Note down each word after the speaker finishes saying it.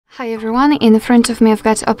Hi everyone, in front of me I've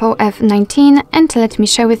got OPPO F19 and let me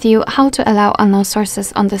share with you how to allow unknown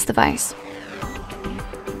sources on this device.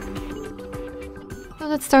 So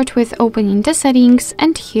let's start with opening the settings,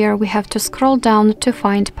 and here we have to scroll down to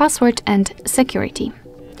find password and security.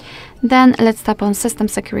 Then let's tap on system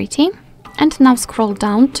security and now scroll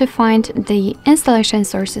down to find the installation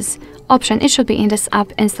sources option. It should be in this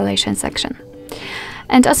app installation section.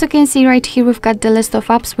 And as you can see right here, we've got the list of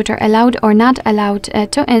apps which are allowed or not allowed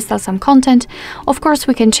to install some content. Of course,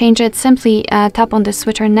 we can change it. Simply tap on the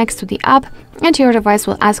switcher next to the app and your device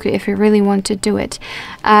will ask you if you really want to do it.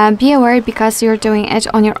 Be aware, because you're doing it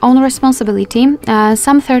on your own responsibility.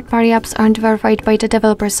 Some third-party apps aren't verified by the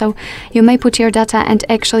developer, so you may put your data and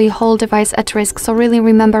actually whole device at risk. So really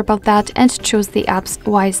remember about that and choose the apps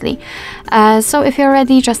wisely. So if you're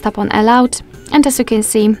ready, just tap on allowed, and as you can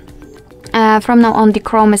see, from now on the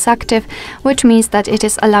Chrome is active, which means that it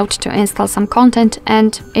is allowed to install some content,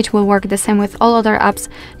 and it will work the same with all other apps.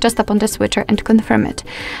 Just tap on the switcher and confirm it.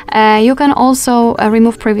 You can also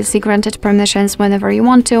remove previously granted permissions whenever you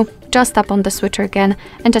want to. Just tap on the switcher again,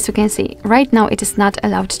 and as you can see, right now it is not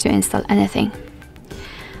allowed to install anything.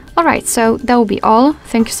 Alright, so that will be all.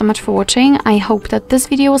 Thank you so much for watching. I hope that this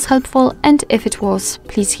video was helpful, and if it was,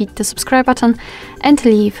 please hit the subscribe button and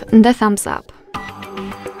leave the thumbs up.